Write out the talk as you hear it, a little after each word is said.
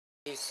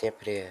И всем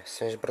привет, с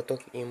вами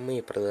Браток, и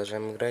мы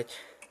продолжаем играть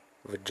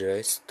в Joy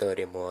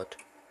Story Mode.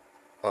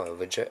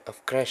 В Joy of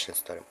Crashing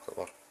Story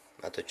Mode.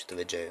 А то что-то в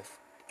Joy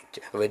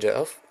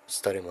of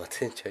Story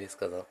Mode, что я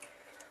сказал.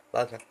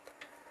 Ладно.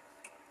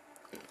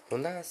 У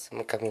нас,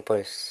 как мы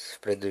помним, в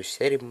предыдущей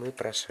серии мы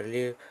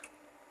прошли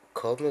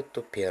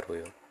комнату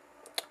первую,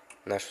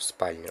 нашу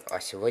спальню.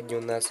 А сегодня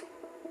у нас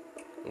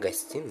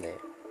гостиная,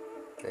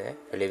 да?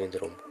 Living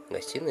Room.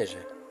 Гостиная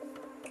же?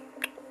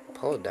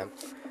 Походу, да.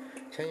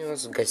 Сегодня у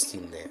нас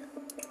гостиная.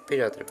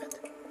 Вперед,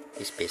 ребят.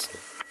 Из песни.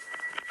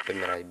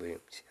 Помирать будем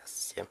сейчас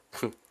все.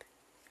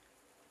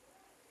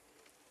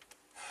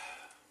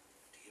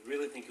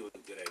 Really think it was a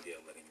good idea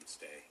letting him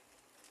stay?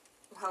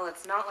 Well,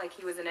 it's not like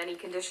he was in any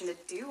condition to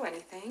do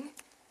anything.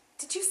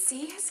 Did you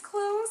see his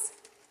clothes?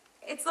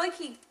 It's like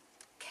he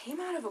came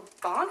out of a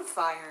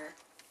bonfire.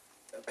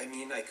 I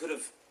mean, I could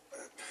have,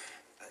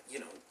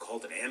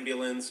 called an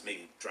ambulance,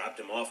 maybe dropped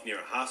him off near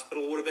a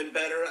hospital would have been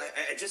better.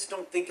 I just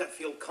don't think I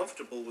feel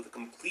comfortable with a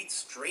complete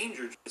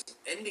stranger just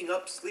ending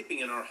up sleeping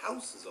in our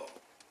house is all.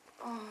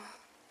 Oh,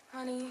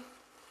 honey,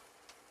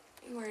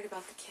 you worried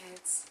about the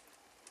kids?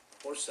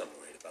 Of course I'm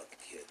worried about the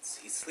kids.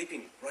 He's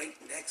sleeping right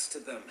next to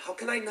them. How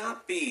can I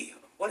not be?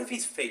 What if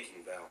he's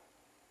faking, Val?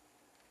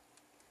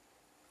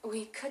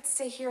 We could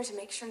stay here to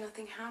make sure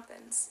nothing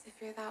happens, if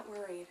you're that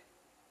worried.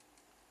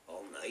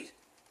 All night?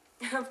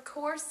 Of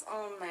course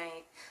all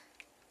night.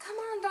 Come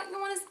on, don't you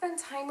want to spend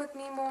time with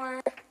me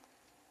more?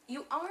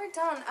 You are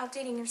done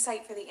updating your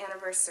site for the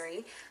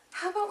anniversary.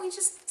 How about we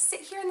just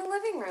sit here in the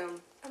living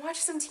room and watch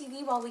some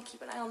TV while we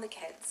keep an eye on the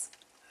kids?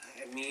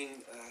 I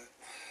mean,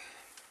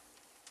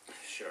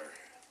 sure.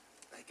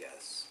 I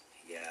guess.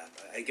 Yeah,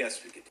 I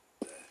guess we could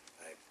do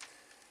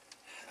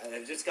that.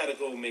 I've just got to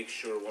go make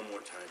sure one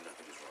more time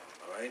nothing's wrong,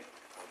 all right?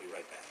 I'll be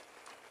right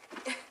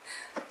back.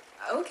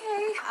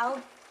 Okay,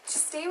 I'll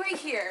just stay right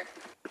here.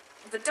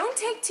 But don't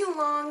take too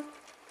long.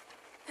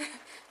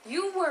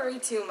 You worry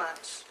too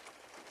much.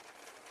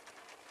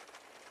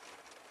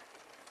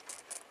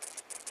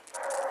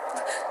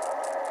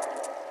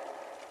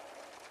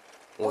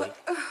 Ой,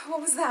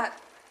 What was that?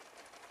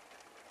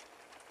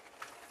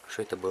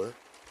 что это было?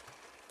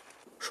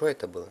 Что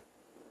это было?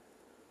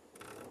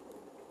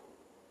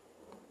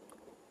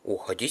 О,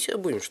 ходить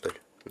будем, что ли?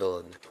 Да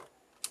ладно.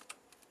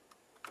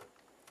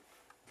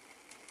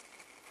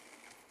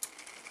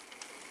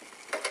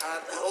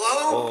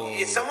 Hello?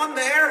 Is someone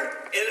there?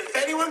 If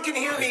anyone can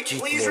hear me,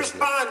 please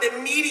respond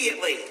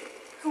immediately.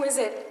 Who is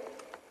it?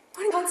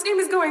 What in God's name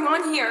is going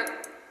on here?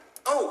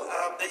 Oh,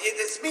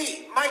 it's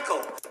me,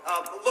 Michael.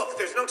 Look,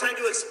 there's no time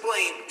to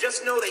explain.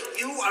 Just know that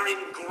you are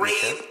in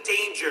grave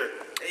danger.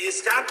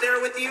 Is Scott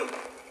there with you?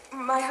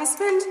 My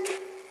husband?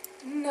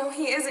 No,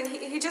 he isn't.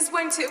 He just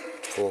went to...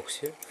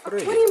 Фокси, What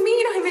Фредди. do you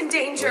mean I'm in Мы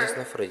danger?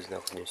 на Фредди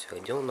находимся.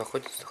 Где он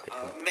находится?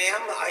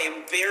 Ma'am, I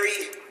am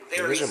very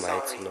sorry.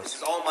 This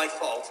is all my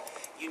fault.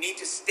 You need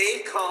to stay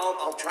calm.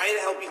 I'll try to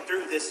help you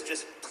through this.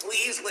 Just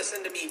please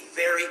listen to me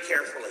very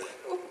carefully.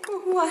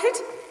 What?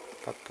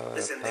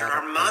 Listen, there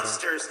are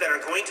monsters that are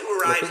going to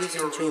arrive in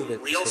your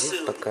room real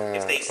soon.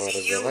 If they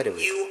see you,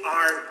 you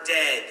are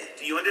dead.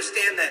 Do you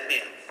understand that,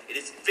 ma'am? It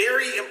is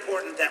very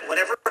important that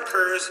whatever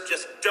occurs,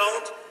 just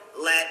don't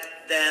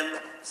let them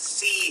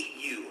see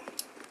you.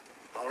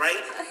 All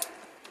right?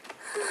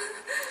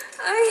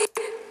 I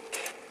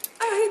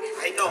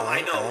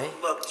know.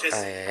 Look, just...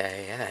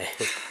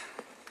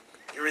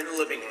 You're in the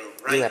living room,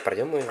 right? Не,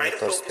 пройдем мы Try to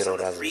тоже с focus первого on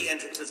the раза. three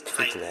entrances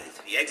behind you. Действительно.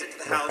 The exit to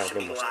the house should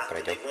be locked,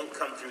 and they won't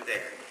come through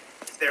there.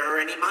 If there are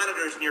any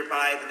monitors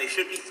nearby, then they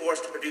should be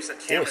forced to produce a О,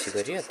 camera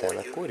system сигарета, for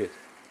она you. курит.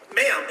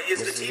 Ma'am, is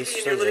the Здесь TV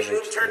in всё your living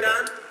room зажечь turned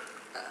on?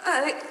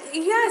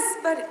 Yes,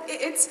 but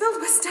it's filled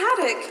with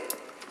static.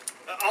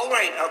 All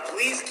right,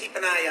 please keep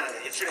an eye on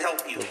it. It should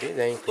help you.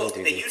 Look,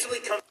 they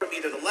usually come from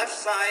either the left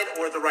side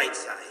or the right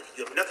side.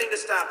 You have nothing to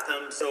stop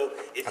them, so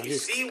if you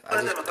see one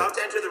of them about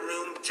to enter the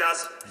room,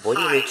 just Боди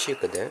hide.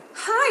 Чика, да?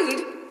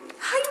 Hide?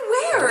 Hide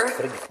where?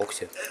 Фредди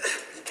Фокси.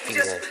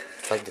 Just,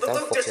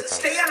 look, just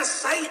stay out of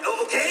sight,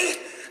 okay?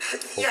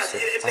 Yes,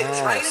 if they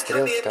try to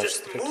come in,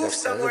 just move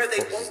somewhere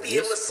they won't be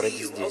able to see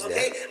you,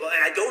 okay? Well,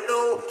 I don't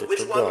know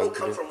which one will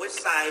come from which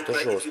side,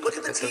 but if you look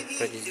at the TV,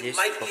 you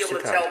might be able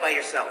to tell by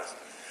yourself.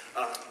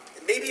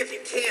 Maybe if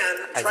you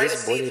can, try to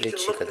see if you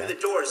can look through the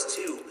doors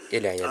too.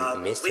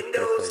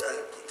 Windows,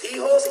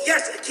 keyholes?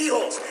 Yes,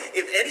 keyholes.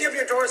 If any of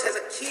your doors has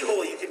a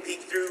keyhole you can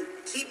peek through,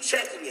 keep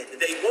checking it.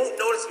 They won't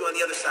notice you on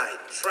the other side.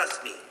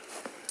 Trust me.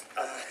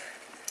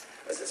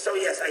 So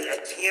yes, I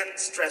can't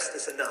stress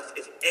this enough.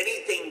 If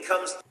anything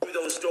comes through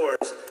those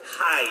doors,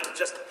 hide.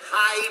 Just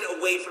hide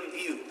away from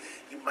view.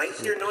 You might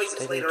hear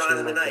noises later on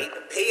in the night.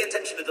 Pay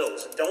attention to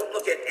those. Don't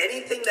look at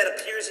anything that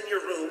appears in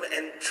your room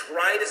and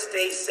try to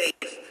stay safe.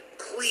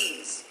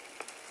 Please.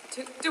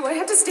 Do I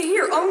have to stay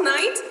here all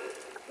night?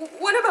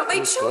 What about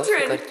my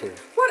children?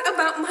 What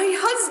about my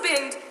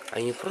husband?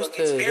 Они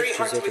просто легче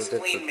взять вот этот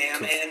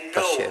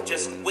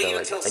пощадие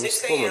давать. Они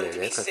сломанные,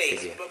 да, как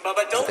тебе?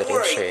 Это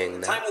решение,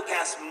 да?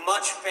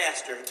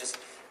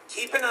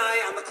 Keep an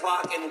eye on the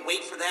clock and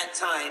wait for that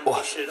time.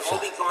 We should all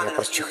be gone in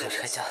a few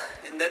minutes.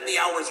 And then the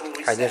hours will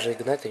Они reset. же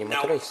Игнат Now,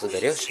 аниматроники please,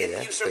 загоревшие, if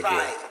да? you По идее.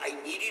 survive, I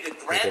need you to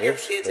grab your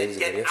kids and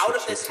get out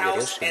of this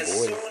house as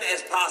soon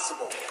as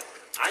possible.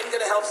 I'm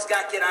gonna help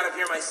Scott get out of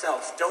here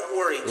myself. Don't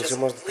worry. Их же Just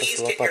можно please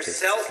просто get лопатой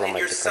yourself and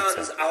your сломать до конца.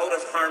 sons out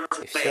of harm's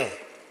И way. все.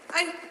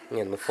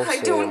 Не, ну I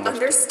Фокси don't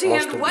может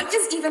understand what убить.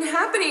 is even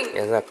happening.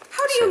 Я знаю,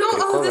 How do you всяких know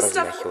all крюком this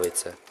stuff?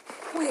 размахивается.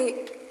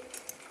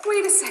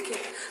 Wait a second.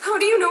 How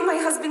do you know my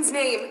husband's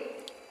name?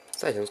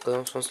 Кстати, он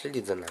сказал, что он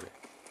следит за нами.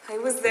 I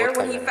was there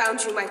when he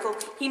found you, Michael.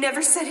 He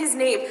never said his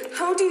name.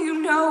 How do you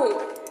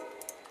know?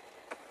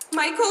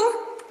 Michael?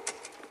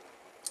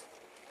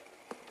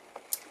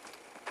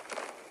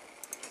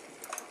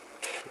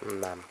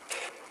 Да.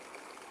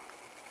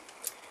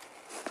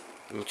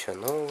 Ничего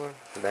нового,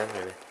 да,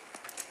 ребят?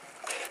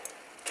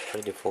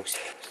 Вроде Фокси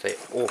стоит.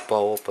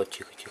 Опа,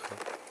 тихо.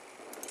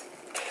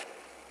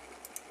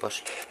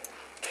 Пошли.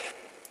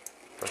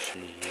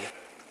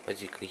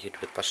 Пойди, какие,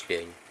 ребят, пошли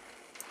они.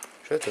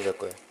 Что это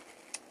такое?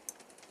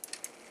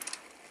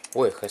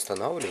 Ой, их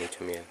останавливать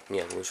умею.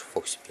 Нет, лучше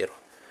Фокси первый.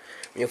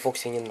 Мне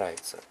Фокси не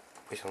нравится.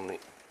 Пусть он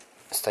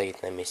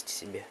стоит на месте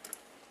себе.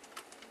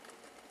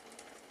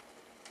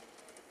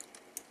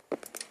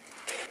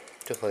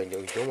 Ты, Фредди,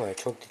 ё-моё, а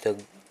чё ты так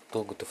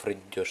долго-то,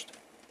 Фредди, идёшь-то?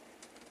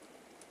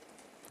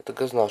 Я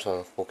только знал, что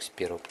он Фокси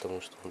первый,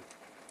 потому что он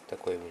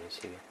такой, блин,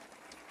 себе.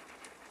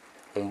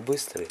 Он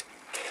быстрый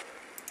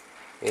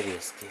и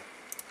резкий.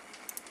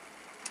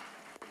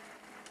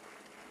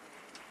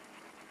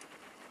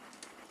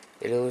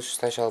 Или лучше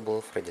сначала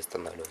было Фредди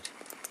останавливать?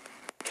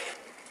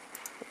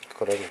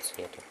 Какой разницы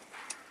нету.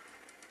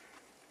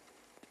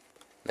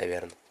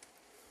 Наверное.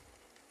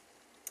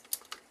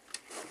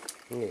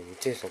 Не,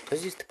 интересно, кто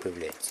здесь-то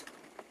появляется?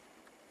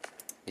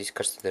 Здесь,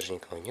 кажется, даже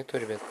никого нету,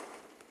 ребят.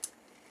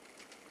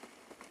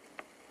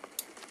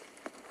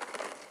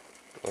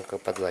 Он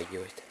как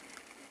подлагивает.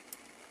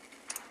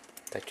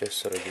 Так,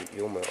 что вроде,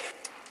 ё-моё.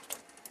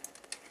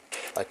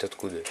 А это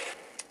откуда?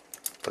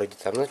 Вроде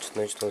там,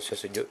 значит, он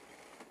сейчас идет.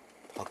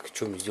 А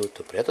что мне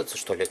сделать-то? Прятаться,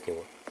 что ли, от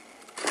него?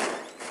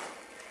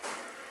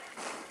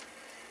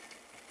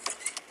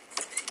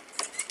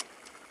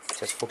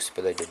 Сейчас Фокси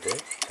подойдет, да?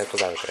 Сейчас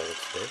туда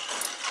направится,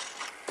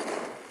 да?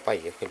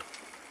 Поехали.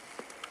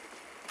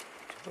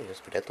 Чего, я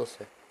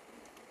спрятался?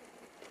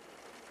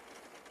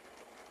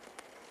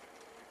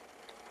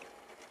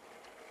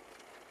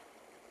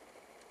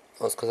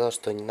 Он сказал,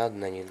 что не надо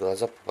на них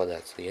глаза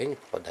попадаться. Я не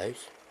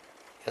попадаюсь.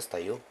 Я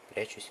стою,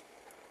 прячусь.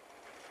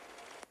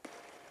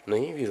 Но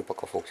я не вижу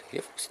пока Фокси.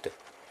 Где Фокси-то?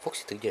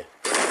 Фокси, ты где?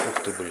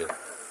 Ух ты, блин.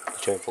 Ты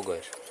что меня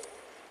пугаешь?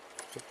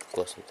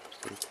 Классно там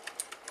стоит.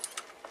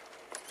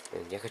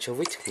 Я хочу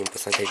выйти к ним,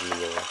 посмотреть на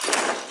него.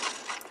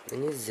 Но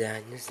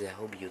нельзя,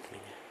 убьют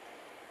меня.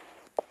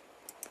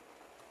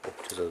 О,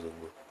 что за звук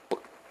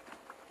был?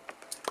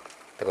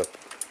 Такой.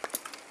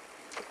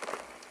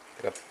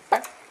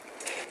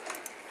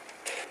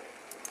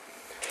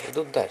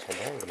 Идут дальше,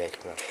 да, глядь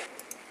к нам.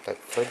 Так,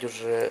 Фредди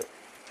уже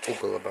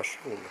угол обошел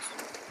у нас.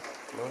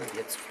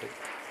 Молодец,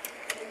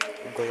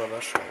 Фредди. Угол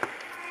обошел.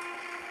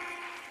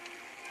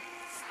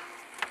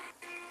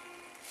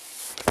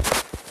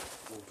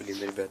 О,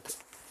 блин, ребята.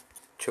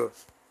 Чё?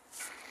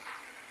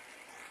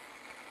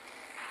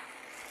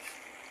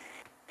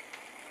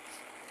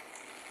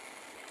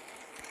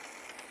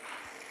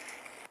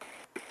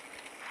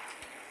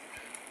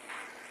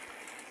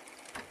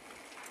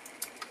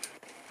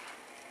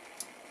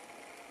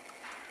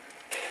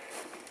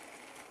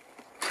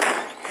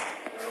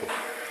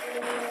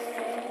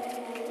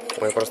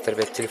 Ой, просто,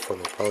 ребят,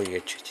 телефон упал,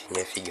 я чуть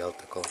не офигел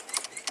такого.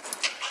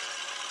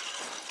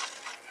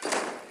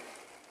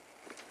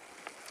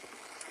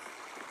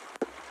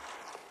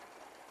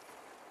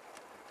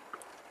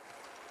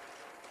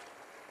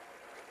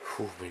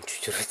 Фу, блин,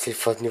 чуть раз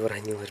телефон не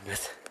уронил,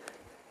 ребят.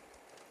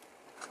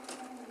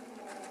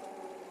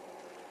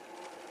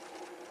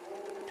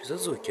 Что за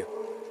звуки?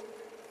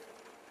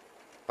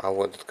 А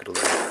вот открыл.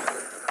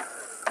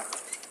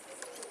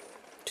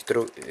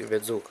 Что-то,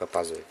 ребят, звук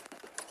опаздывает.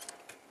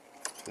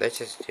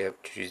 Дайте я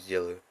чуть-чуть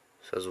сделаю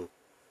со звук.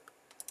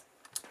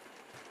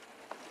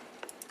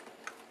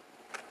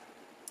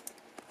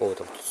 О,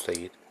 там тут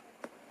стоит.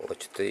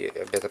 Вот что-то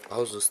опять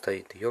пауза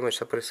стоит. Ё-моё,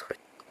 что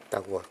происходит?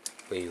 Так, вот,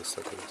 появился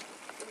наконец.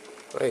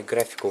 Ой,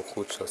 графика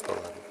ухудшилась, ну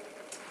ладно.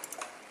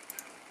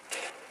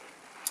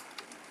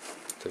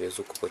 То я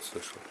звук хоть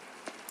слышал.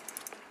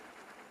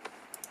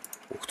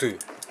 Ух ты!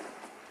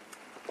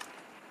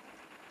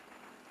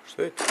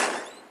 Что это?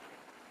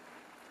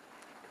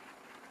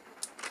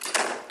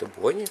 Это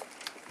Бонни?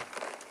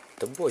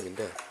 Это Бонни,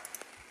 да.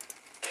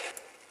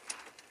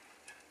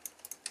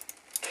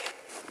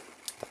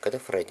 Так, это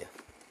Фредди.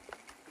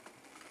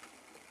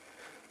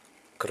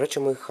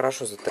 Короче, мы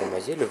хорошо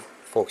затормозили в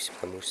Фоксе,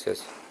 потому что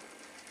сейчас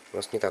у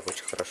нас не так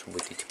очень хорошо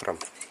будет идти прям.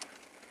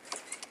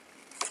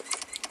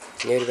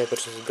 Мне, ребят,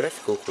 пришлось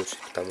графику ухудшить,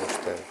 потому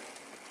что...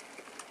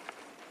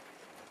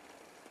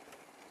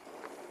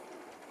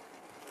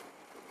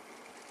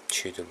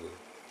 Че это было?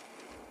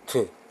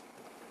 Хм.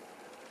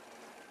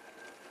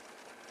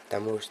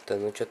 Потому что,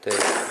 ну, что-то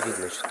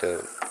видно,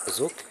 что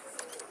звук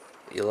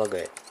и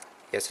лагает.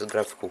 Я сейчас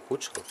графику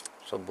ухудшил,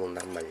 чтобы было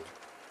нормально.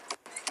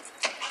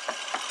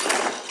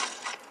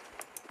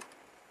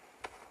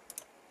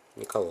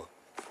 Никого.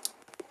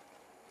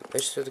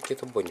 Значит, все-таки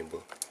это Бонни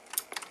был.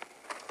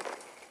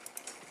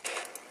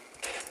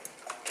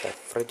 Так,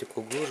 Фредди к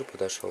углу уже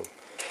подошел.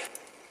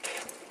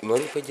 Но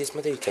они, по идее,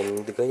 смотрите, они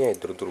не догоняют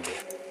друг друга.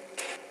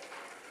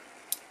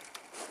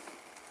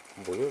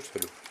 Бонни, что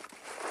ли?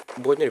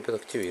 Бонни, ребят,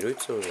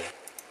 активируется уже.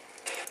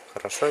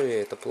 Хорошо ли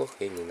это, плохо,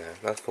 я не знаю.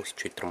 Надо Фокси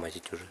чуть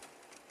тормозить уже.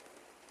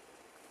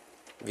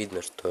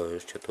 Видно, что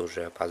что-то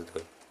уже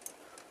опаздываем.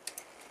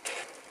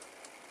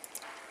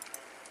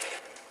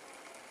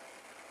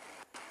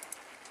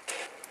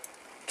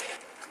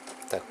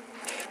 Так.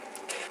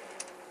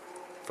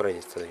 Фредди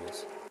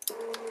остановился.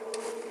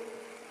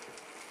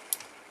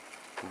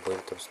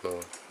 Бонни там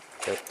снова.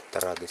 Это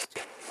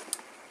радости.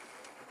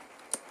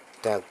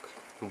 Так.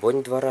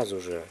 Бонни 2 раза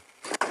уже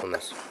у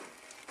нас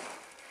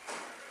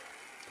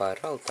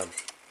поорал там.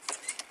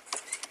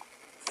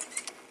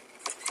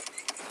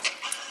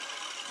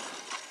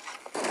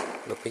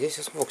 Но по идее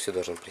сейчас Фокси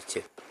должен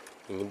прийти.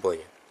 И не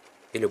Бонни.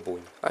 Или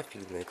Бонни. А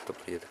фиг знает, кто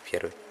придет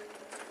первый.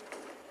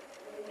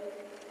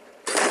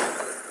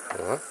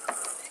 О,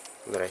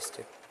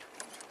 здрасте.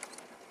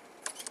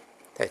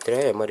 Так,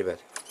 теряем, ребят.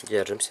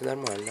 Держимся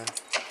нормально.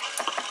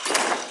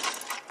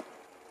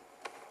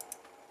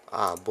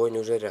 А, Бонни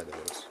уже рядом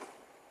у нас.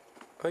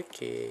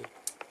 Окей.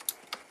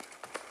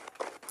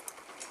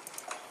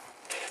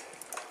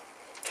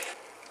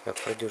 Так,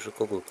 Фредди уже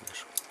к углу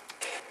подошел.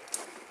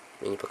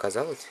 Мне не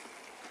показалось?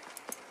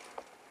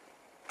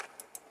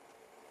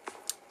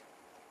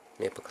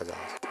 Мне показалось.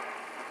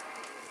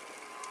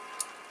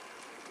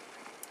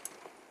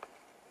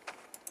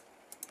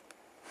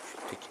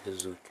 Что такие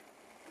звуки?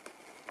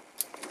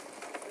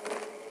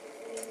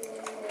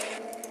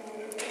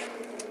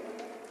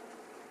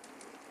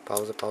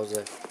 Пауза,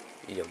 пауза.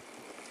 Идем.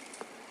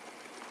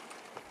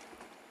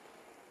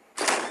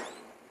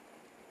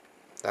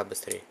 Да,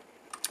 быстрее.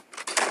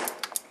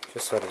 Что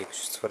с Фреддиком?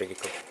 Что с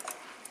Фреддиком?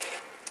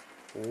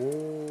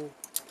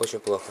 Очень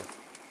плохо.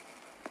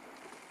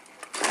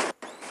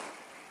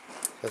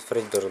 Сейчас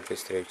Фредди должен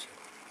пристрелить.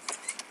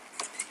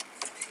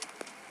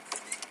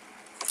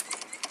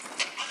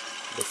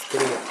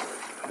 Быстрее.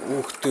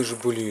 Ух ты ж,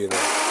 блин.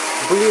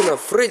 Блин, а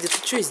Фредди, ты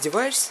что,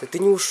 издеваешься? Ты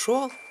не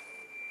ушел?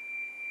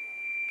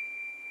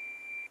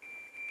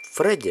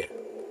 Фредди?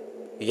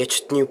 Я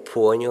что-то не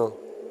понял.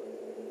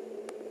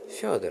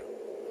 Федор.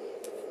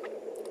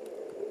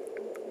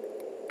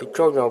 Ты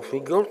что, не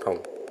офигел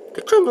там?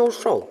 Ты что не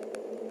ушел?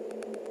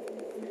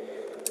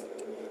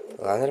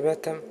 Ладно,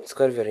 ребята,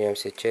 скоро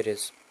вернемся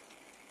через...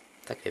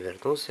 Так, я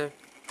вернулся.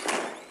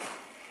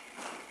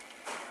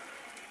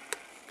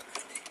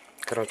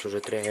 Короче, уже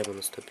 3 АМ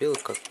наступило,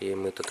 как и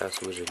мы тот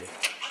раз выжили.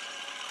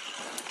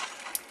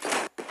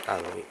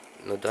 А,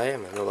 ну 2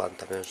 АМ, ну ладно,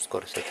 там уже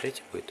скоро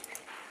 3 будет.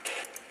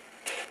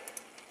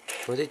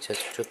 Смотрите, сейчас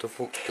что-то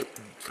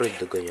Фредди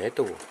догоняет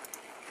его.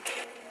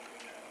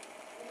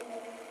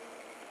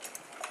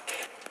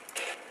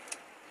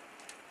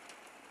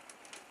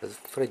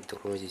 Фредди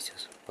тормозит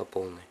сейчас по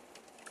полной.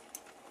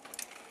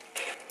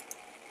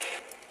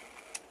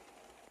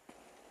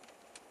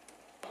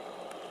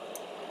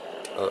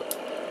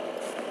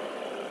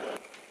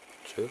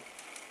 Чё?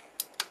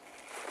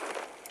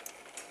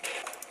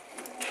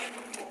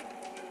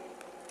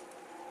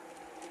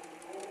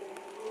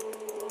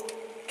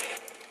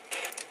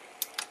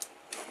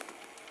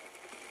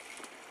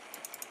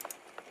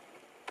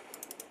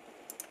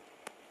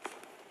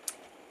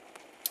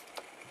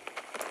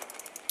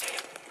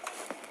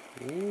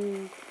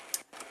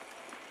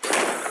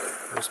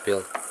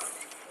 Успел.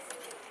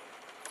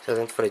 Сейчас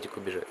надо Фреддик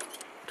убежать.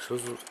 Что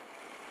за...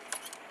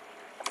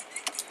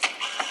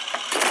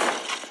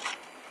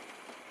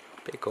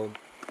 Бегом.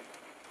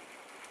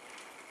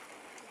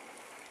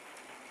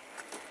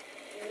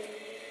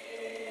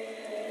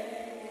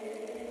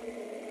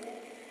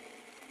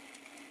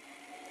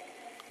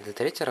 Это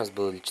 3-й раз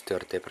был или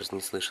 4-й? Я просто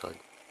не слышал.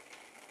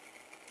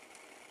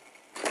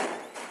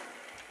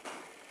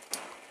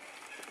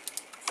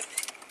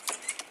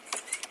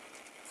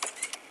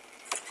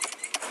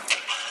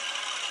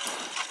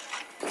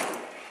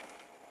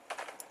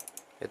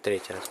 Это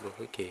 3-й раз был,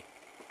 окей.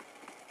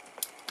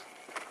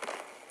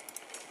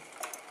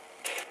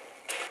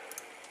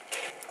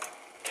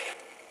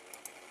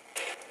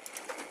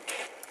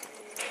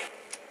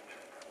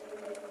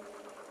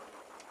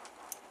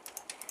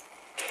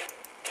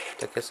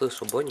 Так, я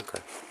слышу Бонника.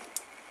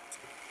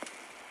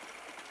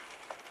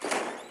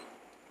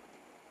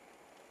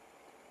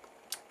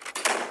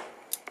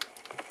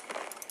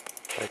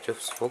 А что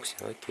с Фокси?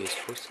 Окей, с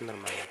Фокси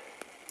нормально.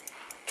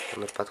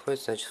 Он уже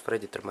подходит, значит, с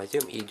Фредди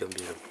тормозим и идем,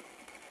 бежим.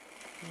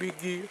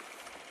 Беги.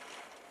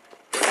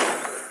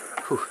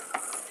 Фух.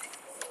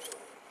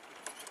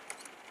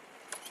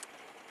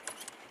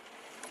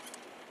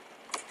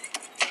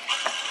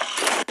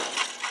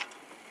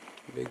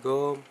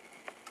 Бегом.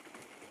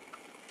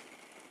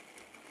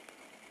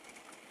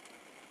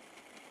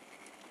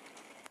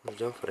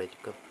 ждем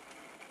Фреддика.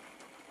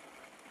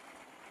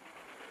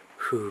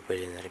 Фу,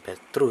 блин, ребят,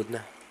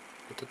 трудно.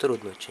 Это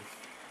трудно очень.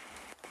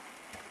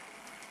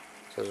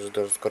 Сейчас уже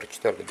должен скоро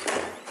 4-й быть.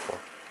 О,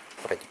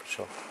 Фредди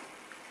пришел.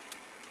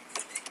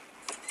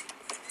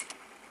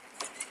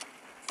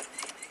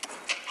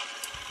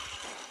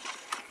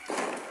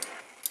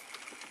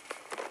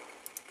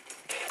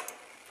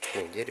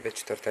 Ну, где, ребят,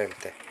 4-я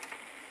МТ?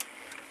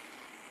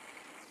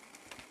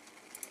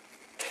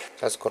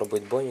 Сейчас скоро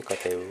будет Бонни,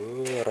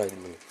 который... Ради,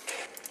 блин.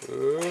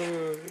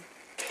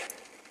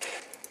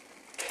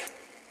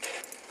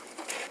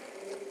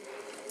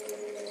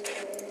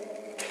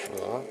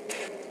 О.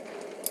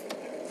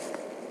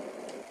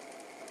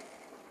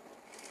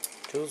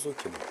 Что за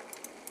звуки были?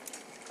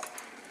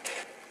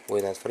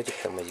 Ой, надо Фреддик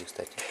тормозить,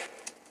 кстати.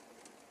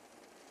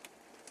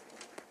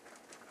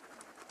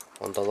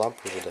 Он до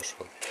лампы уже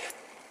дошел.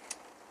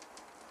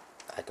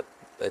 А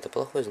это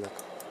плохой знак.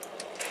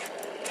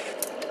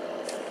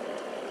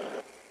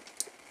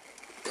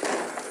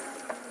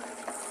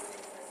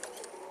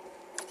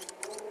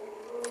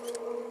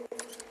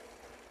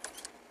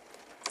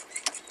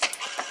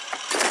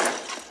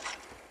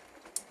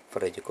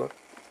 Фреддику.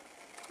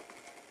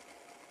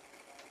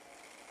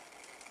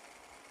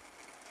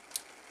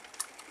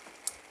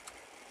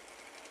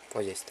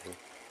 Вот здесь стоит.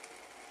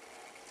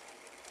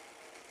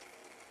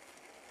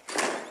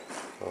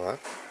 О,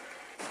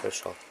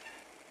 пришел.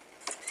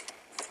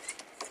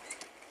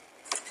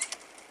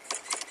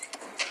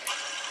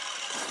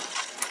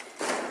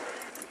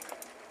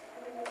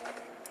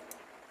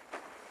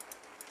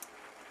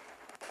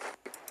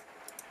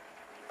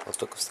 Он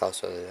только встал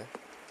сюда, да?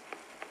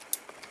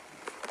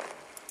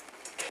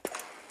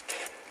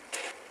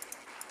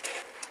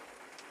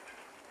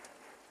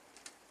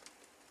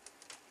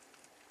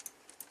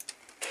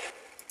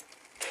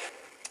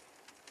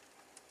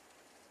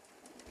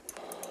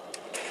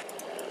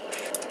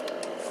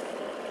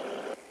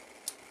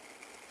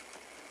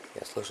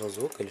 Я слышал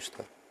звук или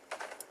что?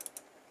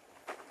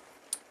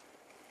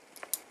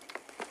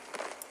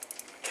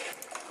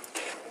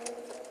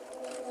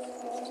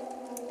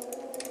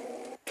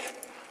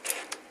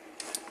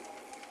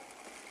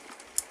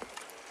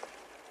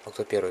 А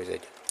кто первый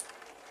зайдет?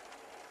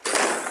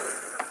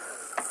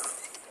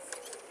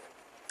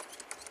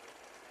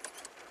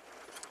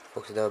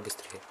 Фокси, давай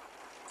быстрее.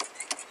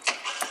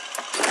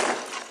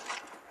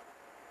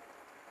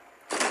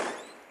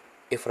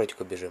 И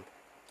Фреддику бежим.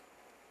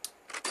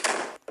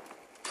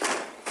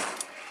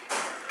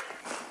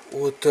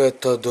 Вот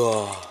это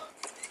да!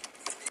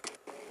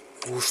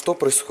 Что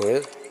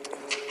происходит?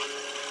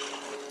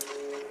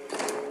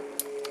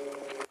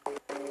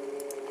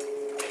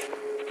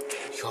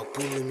 Я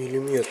был на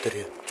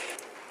миллиметре.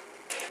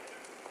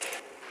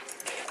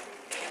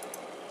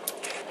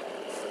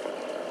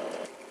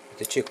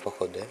 Это чик,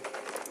 походу, да?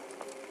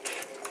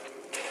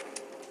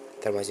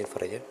 Тормозим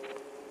Фредди.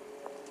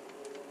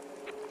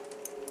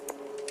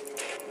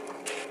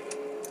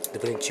 Да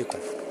блин, чика.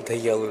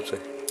 Доел уже.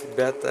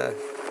 Ребята,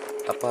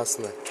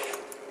 опасно.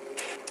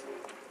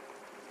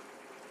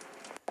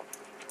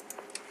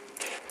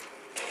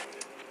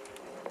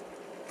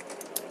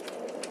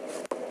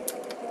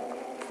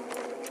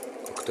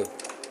 Ух ты.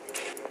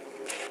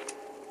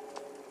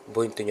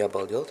 Бонни, ты не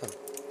обалдел там?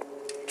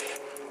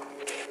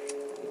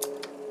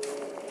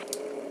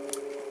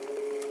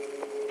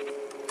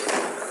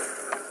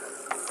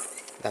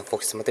 Да,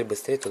 Фокс, смотри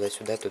быстрее,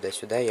 туда-сюда,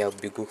 туда-сюда. Я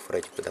убегу к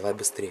Фреддику. Давай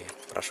быстрее.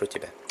 Прошу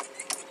тебя.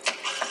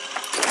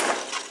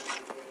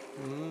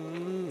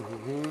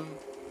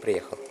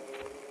 Приехал.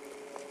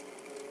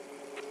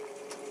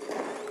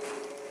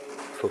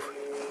 Фух.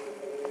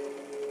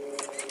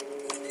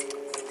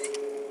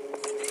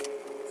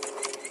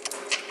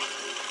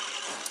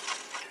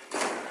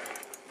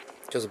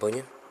 Что с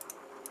Бонни?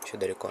 Еще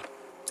далеко.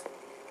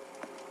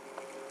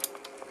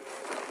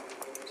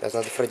 Сейчас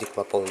надо Фреддик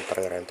по полной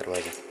программе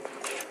тормозить.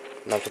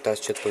 Нам тут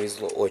раз что-то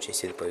повезло, очень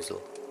сильно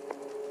повезло.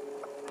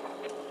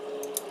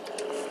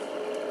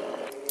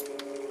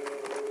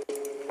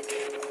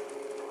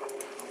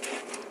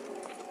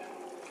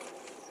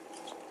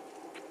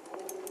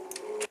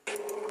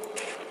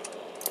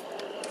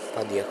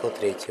 Подъехал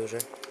третий уже.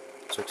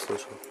 Звук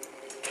слышал.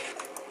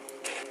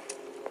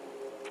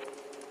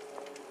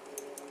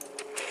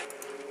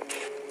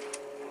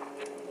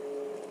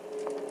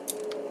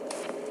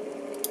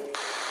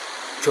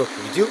 Чё,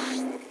 видел?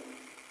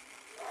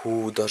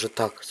 Фу, даже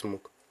так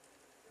смог.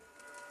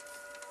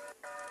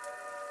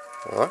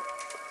 О.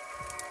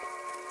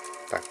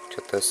 Так,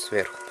 что-то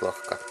сверху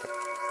плохо как-то.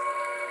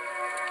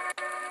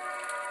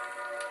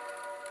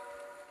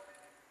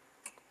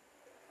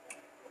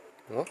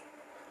 О.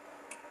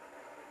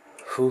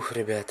 Фух,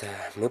 ребята,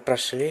 мы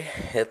прошли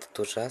этот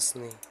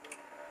ужасную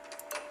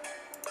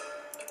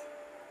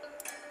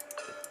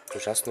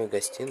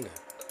гостиную.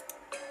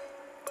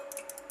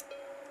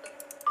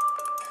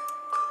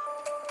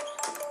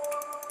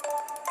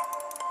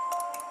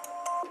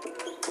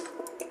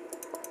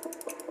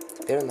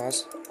 Теперь у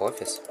нас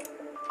офис.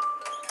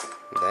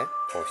 Да,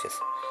 офис.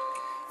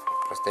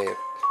 Просто я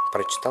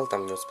прочитал,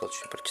 там не успел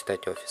чуть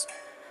прочитать офис.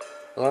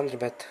 Ладно,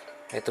 ребят,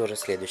 Это уже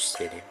следующая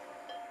серия.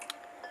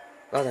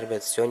 Ладно,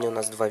 ребят, сегодня у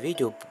нас 2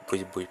 видео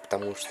будет,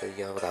 потому что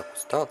я вот так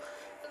устал.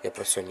 Я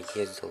просто сегодня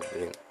ездил,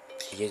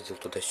 ездил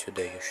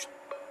туда-сюда, я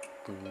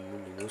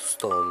не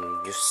устал,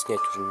 я снять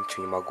уже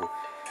ничего не могу.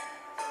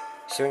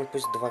 Сегодня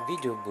пусть 2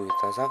 видео будет,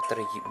 а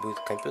завтра будет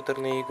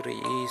компьютерные игры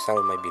и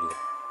самый мобильный.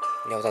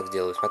 Я вот так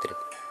делаю,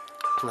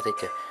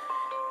 смотрите.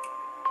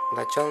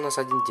 Сначала у нас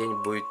один день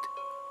будет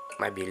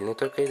мобильные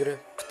только игры,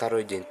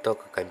 второй день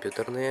только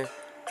компьютерные,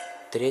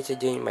 третий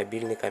день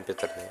мобильные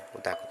компьютерные.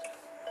 Вот так вот.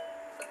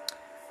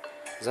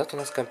 Завтра у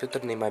нас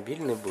компьютерный и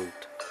мобильный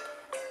будет.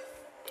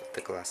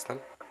 Это классно.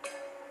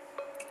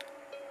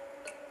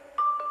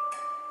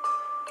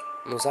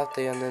 Но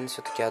завтра я, наверное,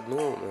 все-таки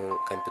одну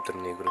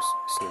компьютерную игру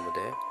сниму,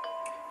 да?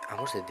 А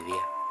может и 2.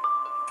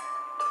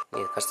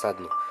 Нет, кажется,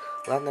 одну.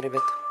 Ладно,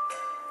 ребят.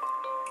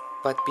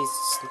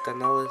 Подписывайтесь на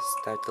каналы,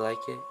 ставьте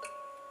лайки.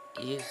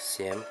 И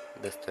всем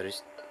до встречи.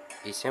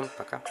 И всем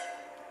пока.